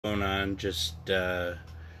Going on, just gonna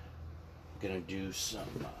do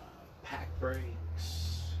some pack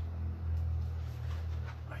breaks.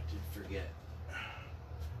 I did forget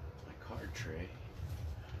my card tray.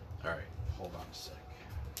 All right, hold on a sec,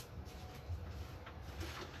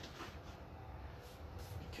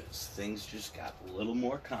 because things just got a little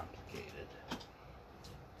more complicated.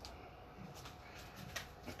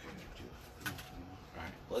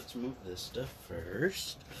 Alright, let's move this stuff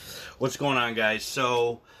first. What's going on, guys?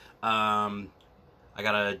 So, I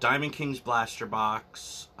got a Diamond Kings blaster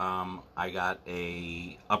box. I got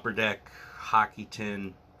a Upper Deck hockey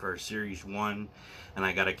tin for Series 1. And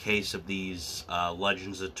I got a case of these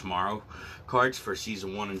Legends of Tomorrow cards for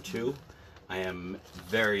Season 1 and 2. I am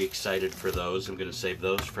very excited for those. I'm going to save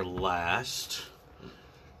those for last,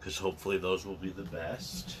 because hopefully those will be the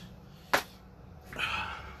best.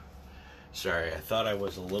 Sorry, I thought I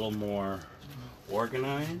was a little more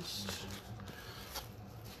organized,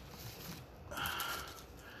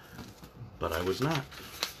 but I was not,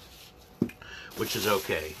 which is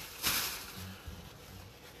okay,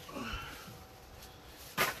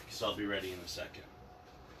 because I'll be ready in a second.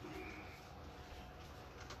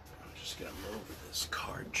 I'm just going to move this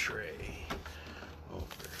card tray over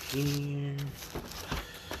here.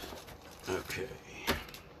 Okay,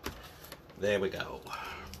 there we go.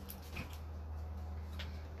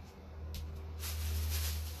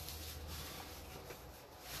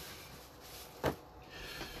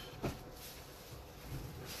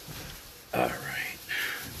 All right.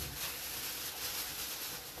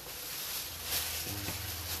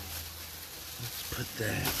 Let's put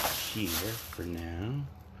that here for now.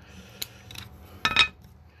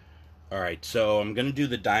 All right, so I'm going to do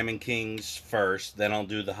the Diamond Kings first, then I'll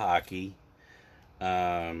do the hockey.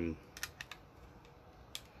 And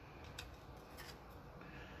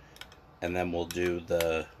then we'll do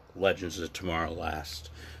the Legends of Tomorrow last.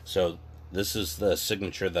 So this is the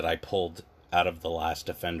signature that I pulled out of the last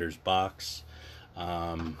Defenders box.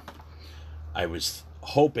 I was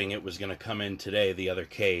hoping it was going to come in today, the other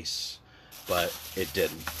case, but it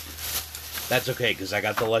didn't. That's okay, because I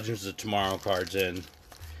got the Legends of Tomorrow cards in,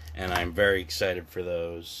 and I'm very excited for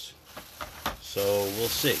those. So we'll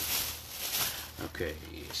see. Okay,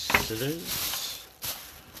 scissors.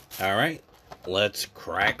 Alright, let's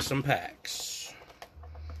crack some packs.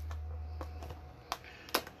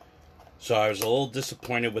 So I was a little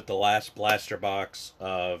disappointed with the last blaster box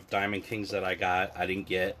of Diamond Kings that I got. I didn't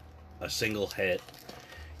get a single hit.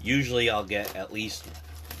 Usually I'll get at least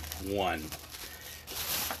one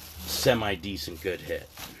semi-decent good hit.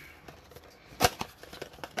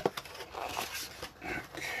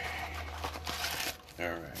 Okay.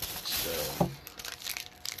 Alright, so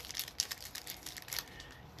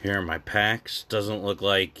here are my packs. Doesn't look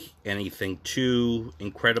like anything too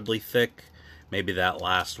incredibly thick. Maybe that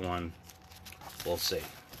last one. We'll see.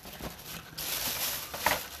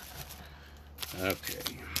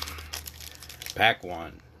 Okay. Pack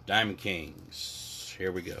 1. Diamond Kings.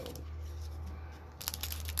 Here we go.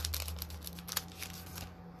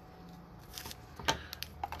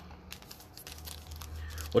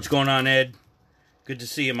 What's going on, Ed? Good to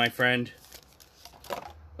see you, my friend.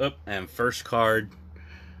 Oh, and first card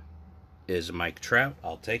is Mike Trout.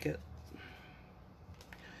 I'll take it.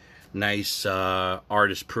 Nice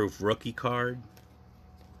artist proof rookie card.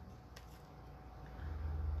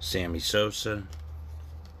 Sammy Sosa.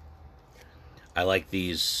 I like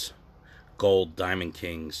these gold Diamond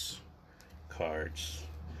Kings cards.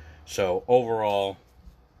 So overall,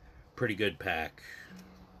 pretty good pack.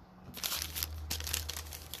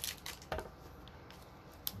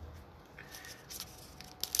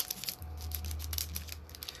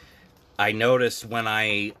 I noticed when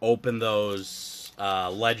I opened those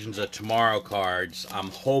Legends of Tomorrow cards, I'm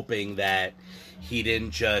hoping that he didn't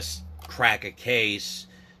just crack a case,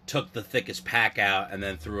 took the thickest pack out, and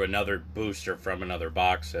then threw another booster from another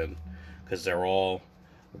box in, because they're all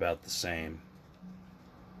about the same.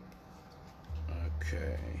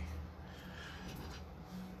 Okay.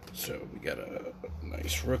 So we got a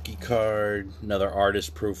nice rookie card, another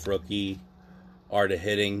artist proof rookie, Art of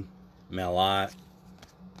Hitting, Malott.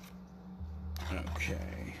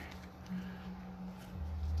 Okay.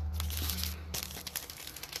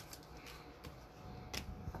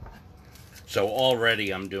 So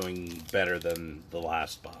already I'm doing better than the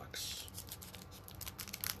last box.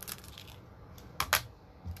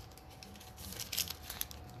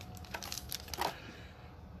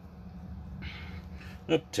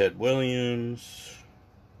 Up, Ted Williams.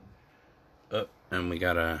 Up, and we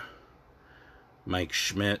got a Mike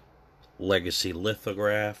Schmidt Legacy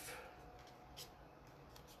Lithograph.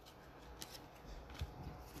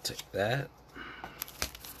 Take that.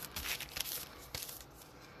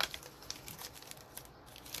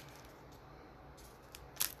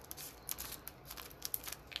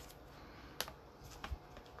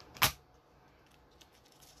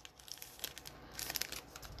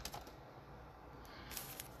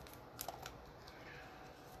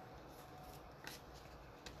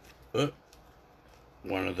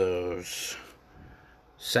 one of those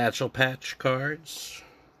Satchel Patch cards.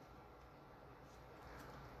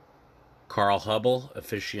 Carl Hubble,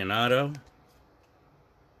 aficionado.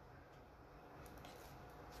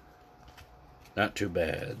 Not too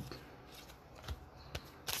bad.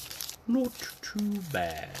 Not too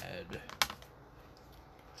bad.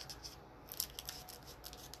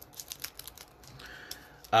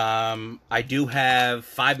 I do have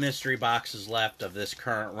 5 mystery boxes left of this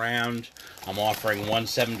current round. I'm offering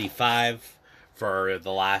 $175 for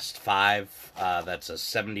the last 5. That's a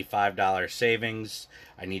 $75 savings.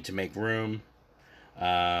 I need to make room.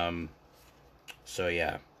 So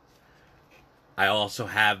yeah. I also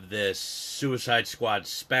have this Suicide Squad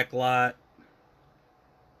spec lot.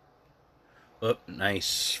 Oh,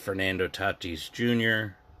 nice Fernando Tatis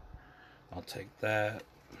Jr. I'll take that.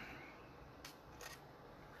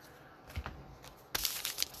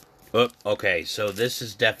 Oh, okay, so this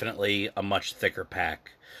is definitely a much thicker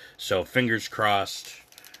pack. So fingers crossed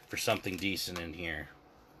for something decent in here.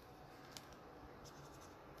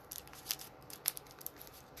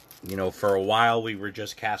 You know, for a while we were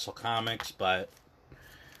just Castle Comics, but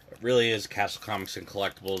it really is Castle Comics and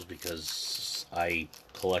Collectibles because I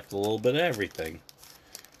collect a little bit of everything.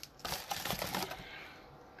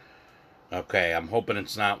 Okay, I'm hoping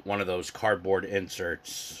it's not one of those cardboard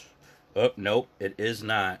inserts. Oh, nope, it is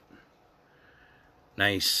not.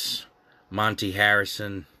 Nice Monty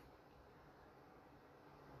Harrison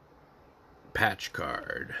patch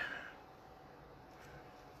card.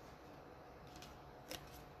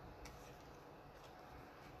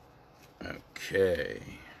 Okay.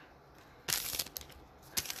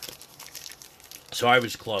 So I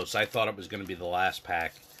was close. I thought it was going to be the last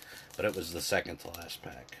pack, but it was the second to last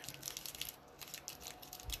pack.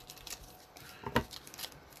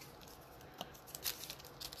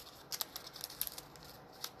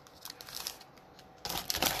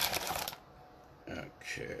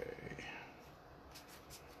 Okay.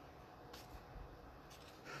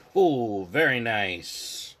 Oh, very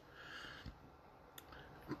nice.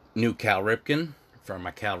 New Cal Ripken from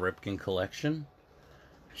my Cal Ripken collection.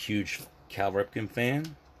 Huge Cal Ripken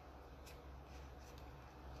fan.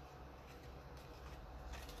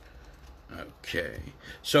 Okay.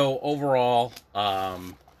 So overall,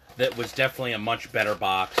 that was definitely a much better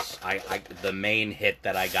box. The main hit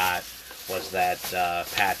that I got was that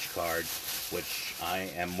patch card, which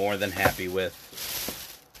I am more than happy with.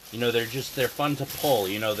 You know, they're fun to pull.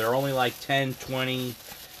 You know, they're only like $10, $20,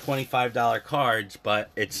 $25 cards, but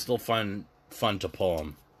it's still fun to pull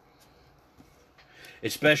them.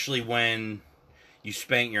 Especially when you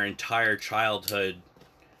spent your entire childhood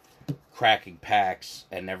cracking packs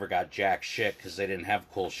and never got jack shit because they didn't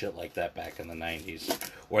have cool shit like that back in the 90s.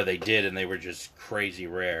 Or they did and they were just crazy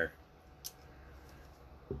rare.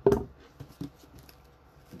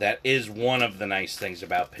 That is one of the nice things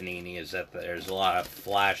about Panini, is that there's a lot of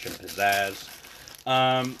flash and pizzazz.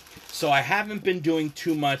 So I haven't been doing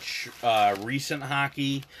too much recent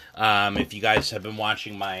hockey. If you guys have been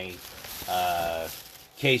watching my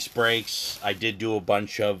case breaks, I did do a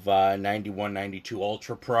bunch of 91, 92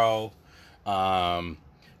 Ultra Pro. Got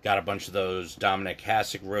a bunch of those Dominic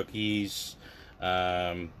Hasek rookies.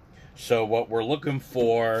 So what we're looking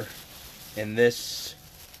for in this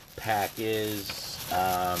pack is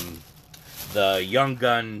the Young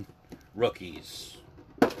Gun rookies,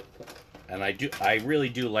 and I really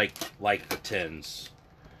do like the tins.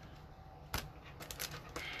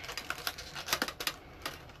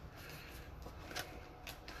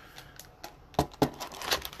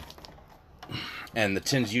 And the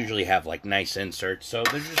tins usually have like nice inserts, so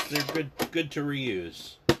they're good to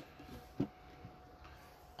reuse.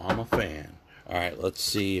 I'm a fan. All right, let's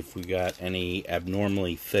see if we got any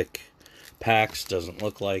abnormally thick packs. Doesn't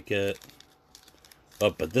look like it. Oh,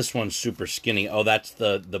 but this one's super skinny. Oh, that's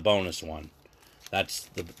the bonus one. That's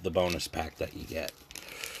the bonus pack that you get.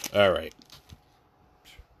 All right.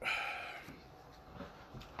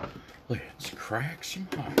 Let's crack some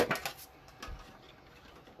hockey.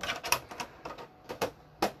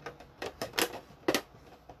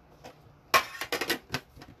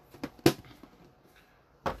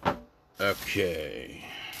 Okay.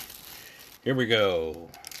 Here we go.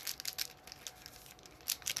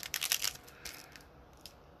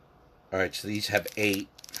 Alright, so these have 8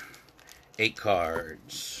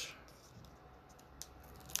 cards.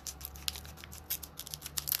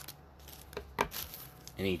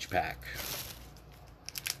 In each pack.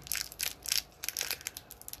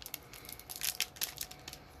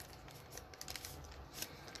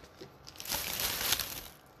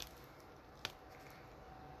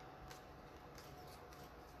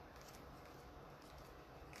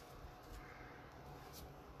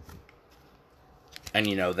 And,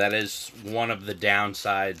 you know, that is one of the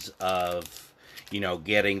downsides of, you know,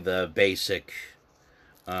 getting the basic,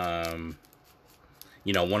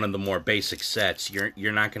 you know, one of the more basic sets.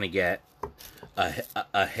 You're not going to get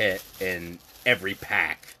a hit in every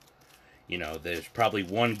pack. You know, there's probably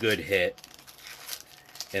one good hit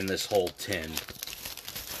in this whole tin.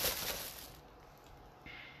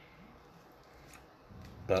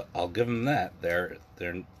 But I'll give them that.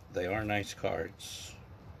 They are nice cards.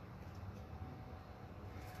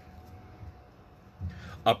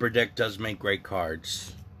 Upper Deck does make great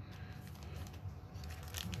cards.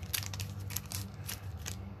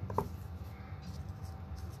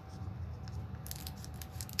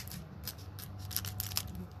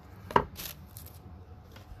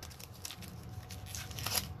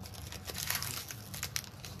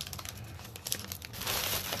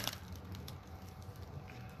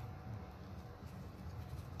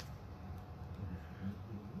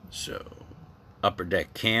 So, Upper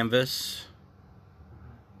Deck Canvas.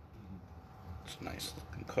 It's a nice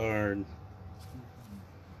looking card.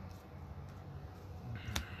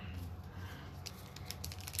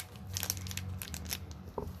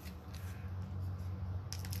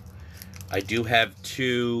 I do have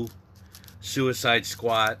 2 Suicide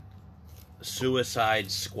Squad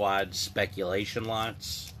speculation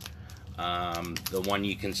lots. The one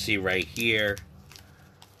you can see right here.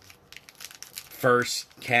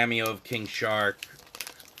 First cameo of King Shark.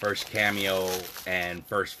 First cameo and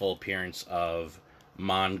first full appearance of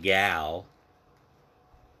Mongal.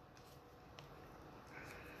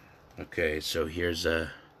 Okay, so here's a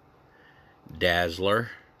Dazzler.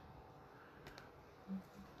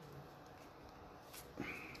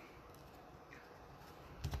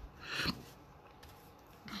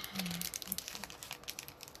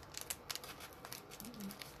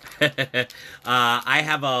 I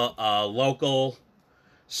have a local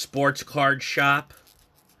sports card shop,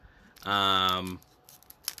 and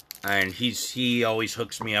he always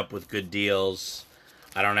hooks me up with good deals.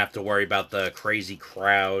 I don't have to worry about the crazy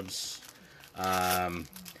crowds.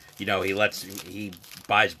 You know, he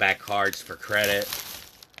buys back cards for credit.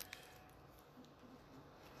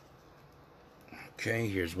 Okay,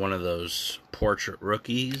 here's one of those portrait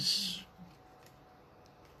rookies.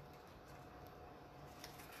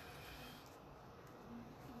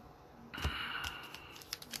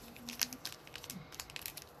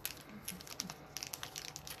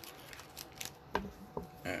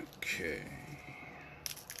 Okay.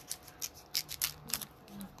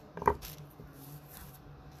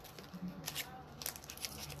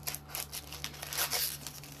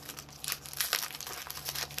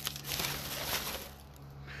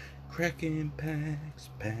 Cracking packs,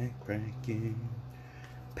 pack cracking,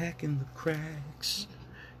 packing the cracks,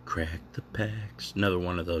 crack the packs. Another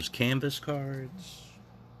one of those canvas cards.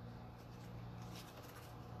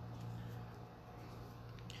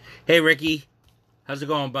 Hey, Ricky. How's it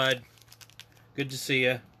going, bud? Good to see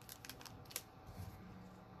you.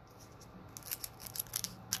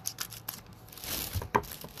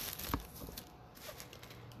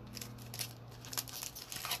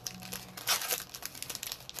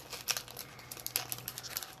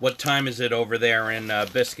 What time is it over there in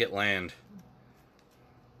Biscuit Land?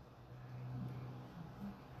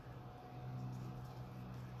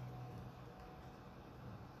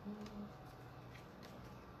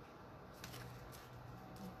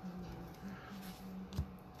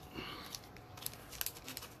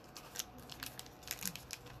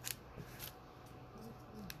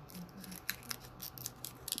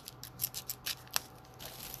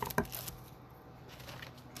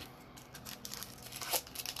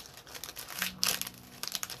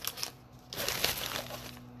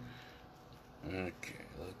 Okay,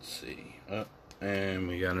 let's see. Oh, and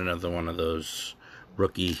we got another one of those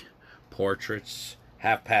rookie portraits.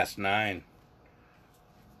 9:30.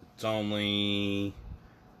 It's only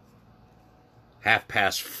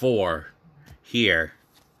 4:30 here.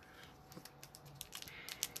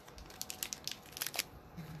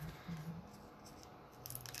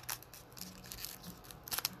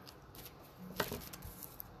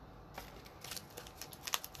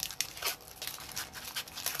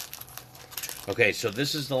 Okay, so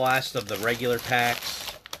this is the last of the regular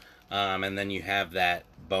packs, and then you have that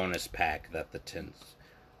bonus pack that the tins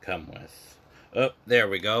come with. Oh, there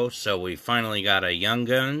we go. So we finally got a Young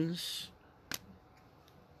Guns.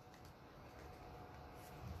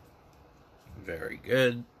 Very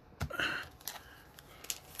good.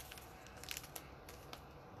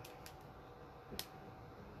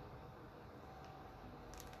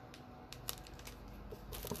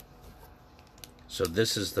 So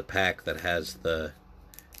this is the pack that has the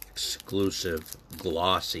exclusive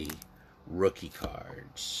glossy rookie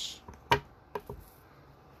cards.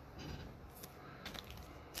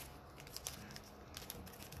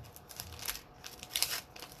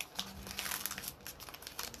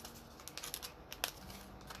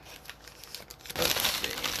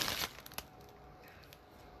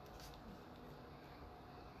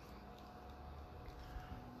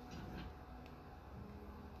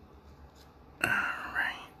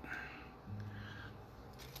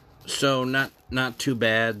 So not too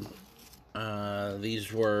bad.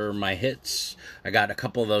 These were my hits. I got a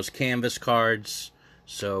couple of those canvas cards,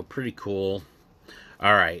 so pretty cool.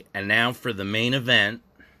 All right, and now for the main event,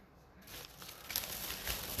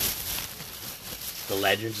 the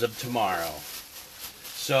Legends of Tomorrow.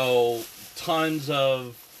 So tons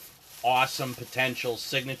of awesome potential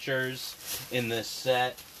signatures in this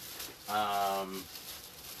set.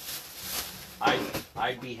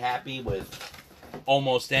 I'd be happy with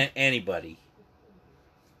almost anybody.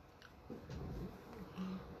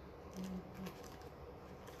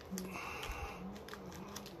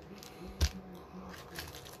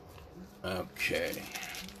 Okay.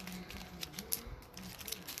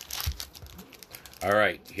 All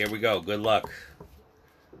right, here we go. Good luck.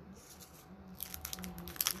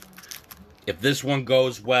 If this one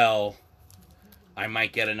goes well, I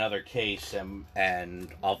might get another case and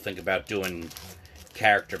I'll think about doing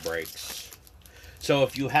character breaks. So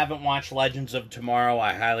if you haven't watched Legends of Tomorrow,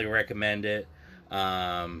 I highly recommend it.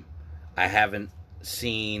 I haven't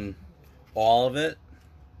seen all of it,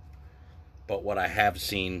 but what I have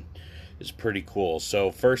seen is pretty cool.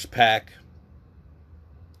 So first pack,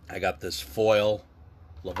 I got this foil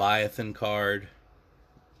Leviathan card.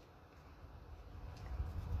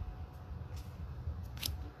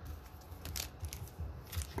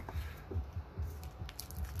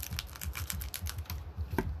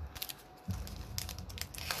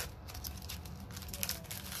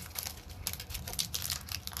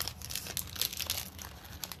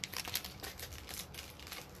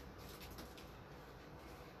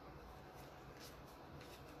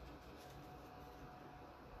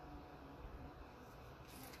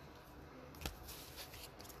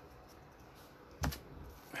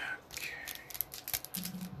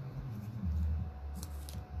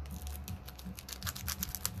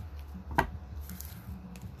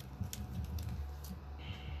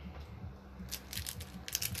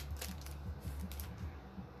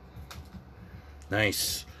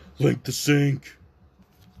 Nice. Link the Sink.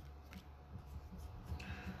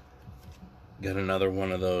 Got another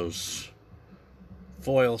one of those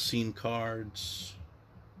foil scene cards.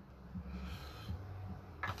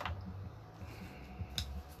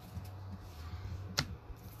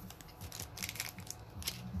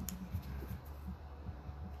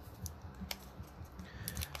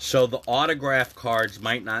 So the autograph cards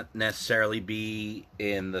might not necessarily be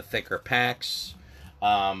in the thicker packs.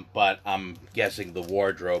 But I'm guessing the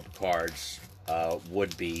wardrobe cards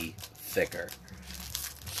would be thicker.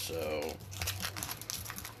 So,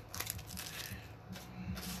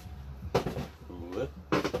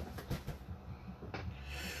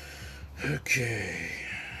 okay.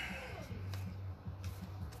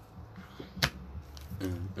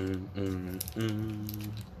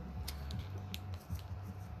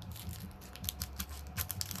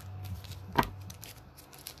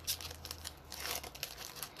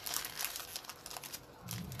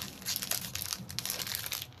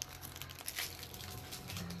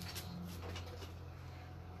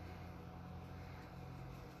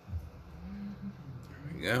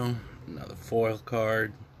 Go. Another foil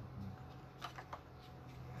card.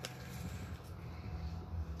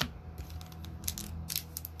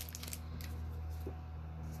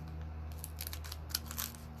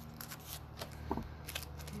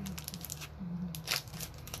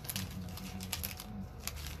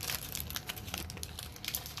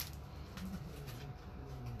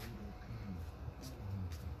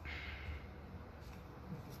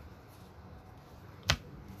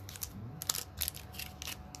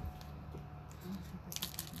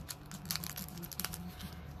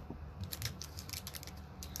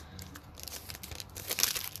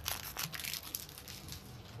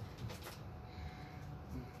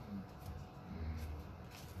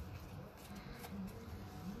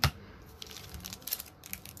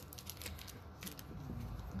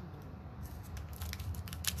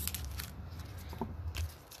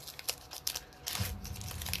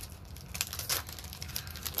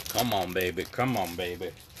 Come on, baby. Come on,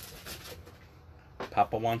 baby.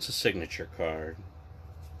 Papa wants a signature card.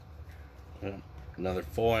 Another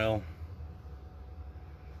foil.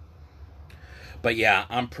 But yeah,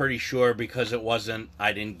 I'm pretty sure because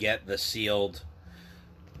I didn't get the sealed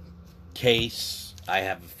case. I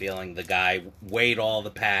have a feeling the guy weighed all the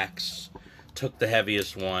packs, took the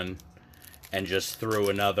heaviest one, and just threw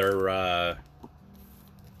another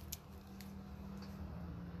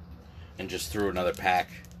pack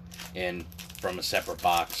in from a separate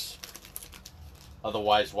box.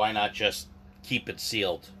 Otherwise, why not just keep it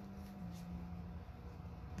sealed?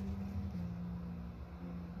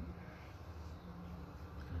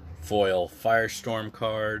 Foil Firestorm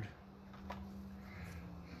card.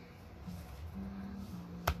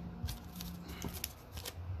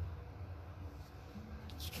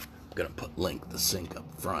 I'm gonna put Link the Sink up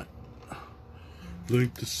front.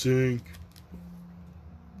 Link the Sink.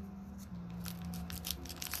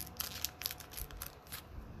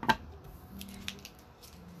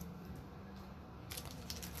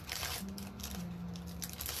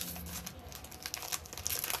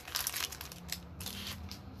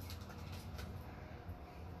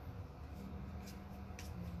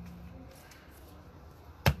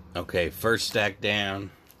 Okay, first stack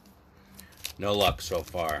down. No luck so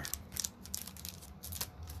far.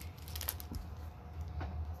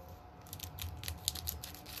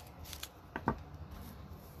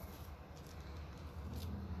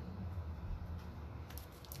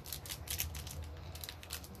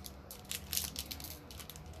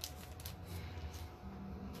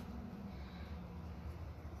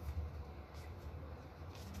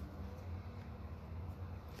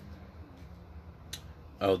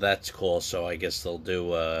 Oh, that's cool. So I guess they'll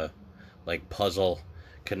do like puzzle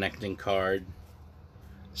connecting card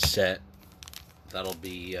set. That'll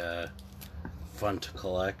be fun to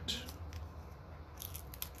collect.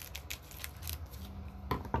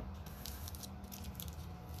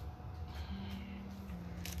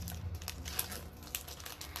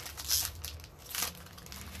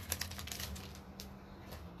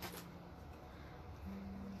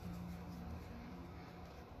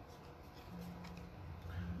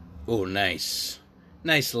 Oh, nice.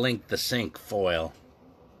 Nice Link the Sink foil.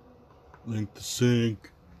 Link the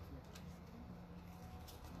Sink.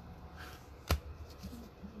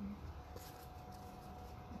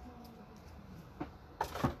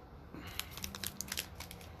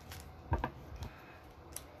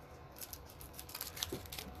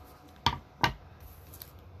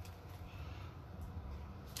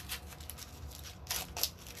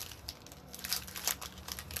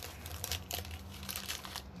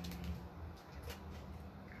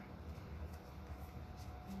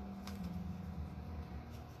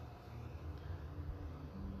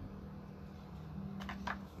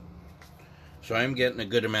 So I'm getting a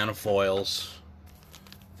good amount of foils.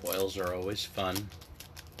 Foils are always fun.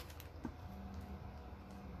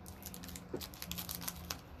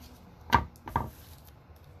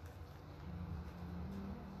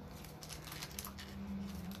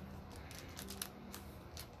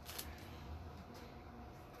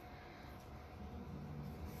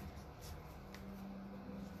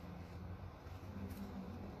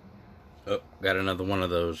 Oh, got another one of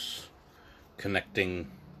those connecting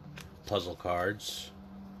puzzle cards.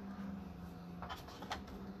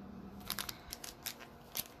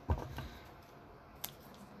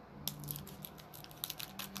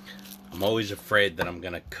 I'm always afraid that I'm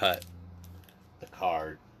gonna cut the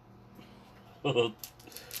card.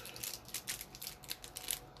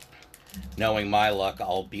 Knowing my luck,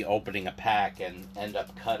 I'll be opening a pack and end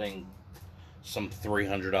up cutting some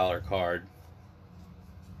 $300 card.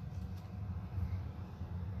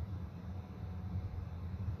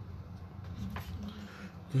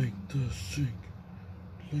 Link the Sink.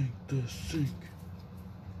 Link the Sink.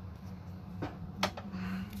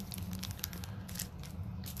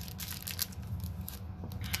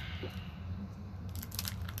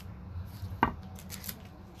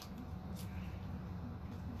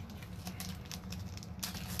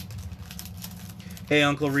 Hey,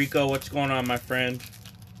 Uncle Rico, what's going on, my friend?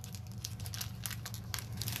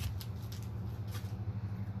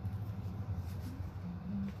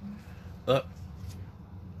 Up.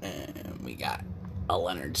 And we got a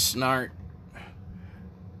Leonard Snart.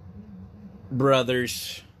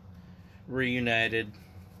 Brothers. Reunited.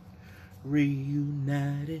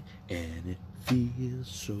 Reunited. And it feels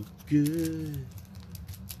so good.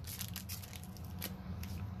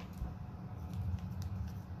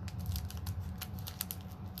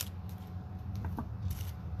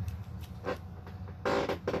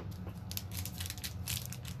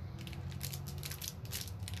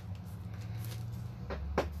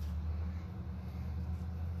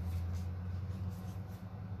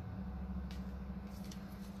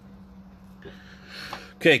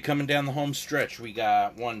 Okay, coming down the home stretch, we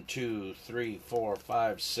got 1, 2, 3, 4,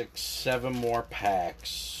 5, 6, 7 more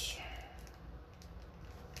packs.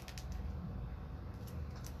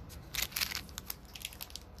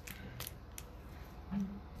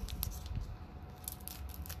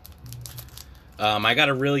 I got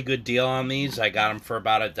a really good deal on these. I got them for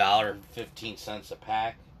about $1.15 a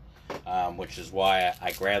pack, which is why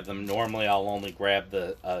I grabbed them. Normally, I'll only grab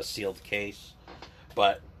the sealed case,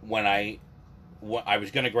 but when I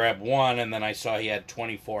was going to grab one, and then I saw he had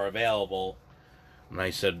 24 available, and I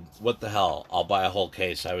said, what the hell, I'll buy a whole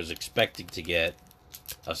case. I was expecting to get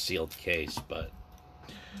a sealed case, but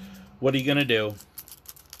what are you going to do?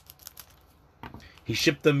 He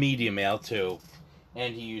shipped the medium mail, too,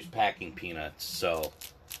 and he used packing peanuts, so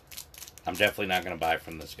I'm definitely not going to buy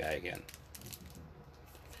from this guy again.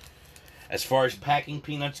 As far as packing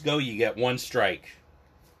peanuts go, you get one strike.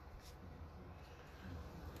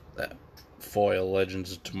 That foil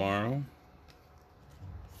Legends of Tomorrow.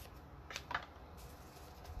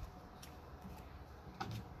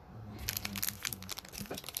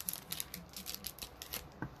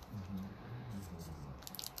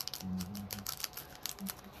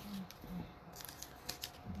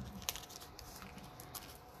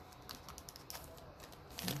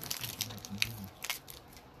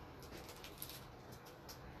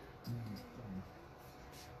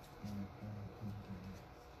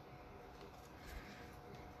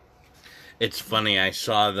 It's funny, I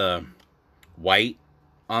saw the white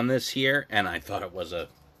on this here, and I thought it was a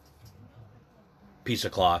piece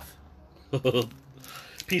of cloth.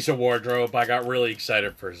 Piece of wardrobe. I got really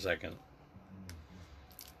excited for a second.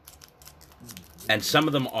 And some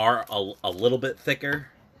of them are a little bit thicker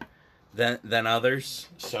than others,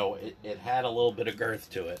 so it had a little bit of girth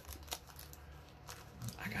to it.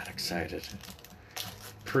 I got excited.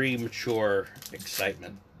 Premature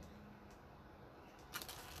excitement.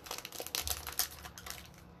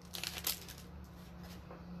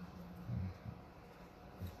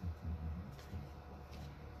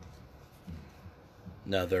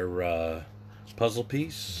 Another puzzle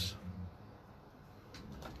piece.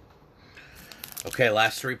 Okay,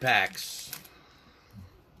 last 3 packs.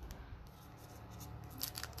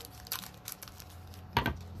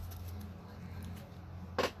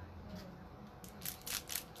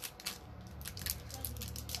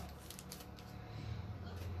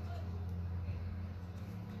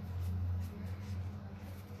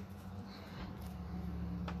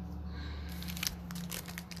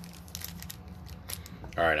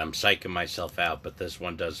 Alright, I'm psyching myself out, but this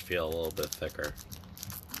one does feel a little bit thicker.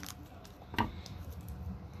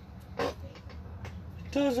 It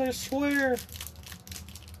does, I swear.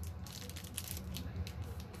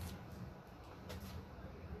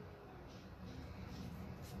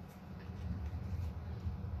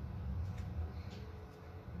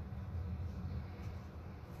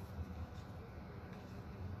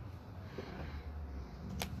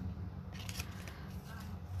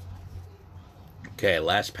 Okay,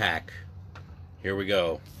 last pack. Here we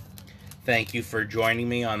go. Thank you for joining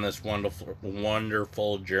me on this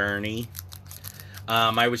wonderful journey.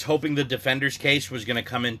 I was hoping the Defender's case was going to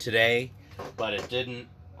come in today, but it didn't.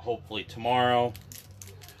 Hopefully tomorrow.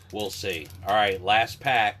 We'll see. Alright, last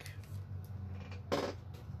pack.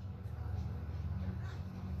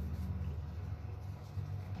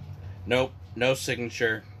 Nope, no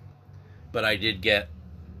signature. But I did get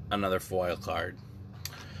another foil card.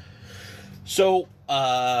 So,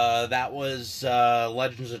 that was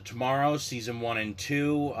Legends of Tomorrow, Season 1 and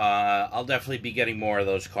 2. I'll definitely be getting more of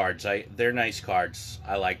those cards. They're nice cards.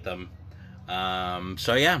 I like them.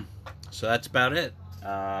 So, yeah. So, that's about it.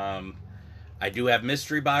 I do have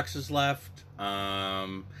mystery boxes left.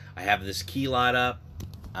 I have this key lot up.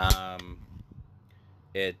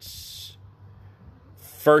 It's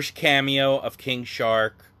first cameo of King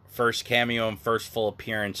Shark, first cameo and first full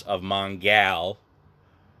appearance of Mongal,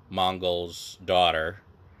 Mongol's daughter,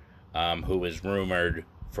 who is rumored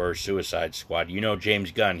for Suicide Squad. You know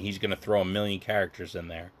James Gunn, he's going to throw 1 million characters in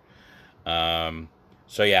there.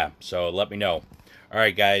 So yeah, so let me know.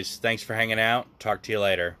 Alright guys, thanks for hanging out. Talk to you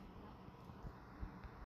later.